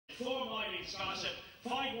4 Mighty Scossett,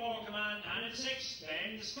 5 War Command, and at 6,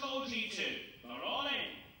 then the Skull G2. They're all in.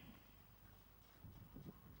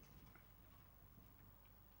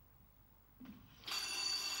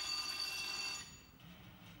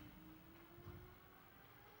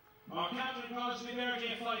 Our captain calls Liberty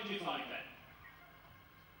at 525 then.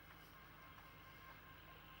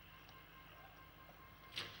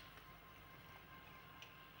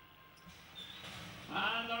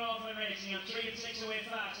 And they're off and racing, and 3 and 6 away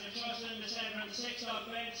fast. And Trustin in the centre, and the 6 dog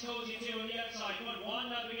Glenn Scozy 2 on the outside. But 1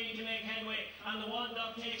 dog beginning to make headway, and the 1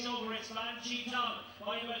 dog takes over. It's Banshee Tom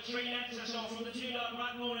by about 3 lengths or so from the 2 dog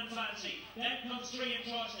Ratmoon and Fancy. Then comes 3 and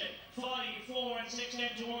Trustin. 5, 4 and 6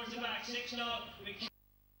 then towards the back. 6 dog.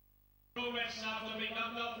 Progress after being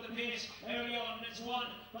knocked off the pace early on, and it's 1.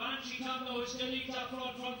 Banshee Tom though still leads up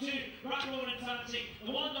front from 2. Ratmoon and Fancy.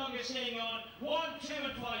 The 1 dog is staying on. 1, 2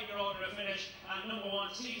 and 5 your order of finish, and number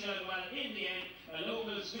 1 sees it as well in the end. A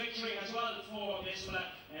locals victory as well for this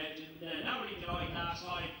fella. Now we divide last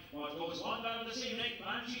time. What goes 1 down this evening.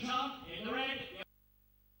 Banshee Tom in the red.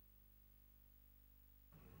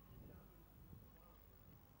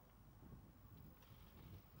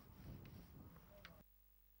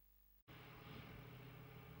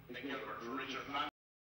 Richard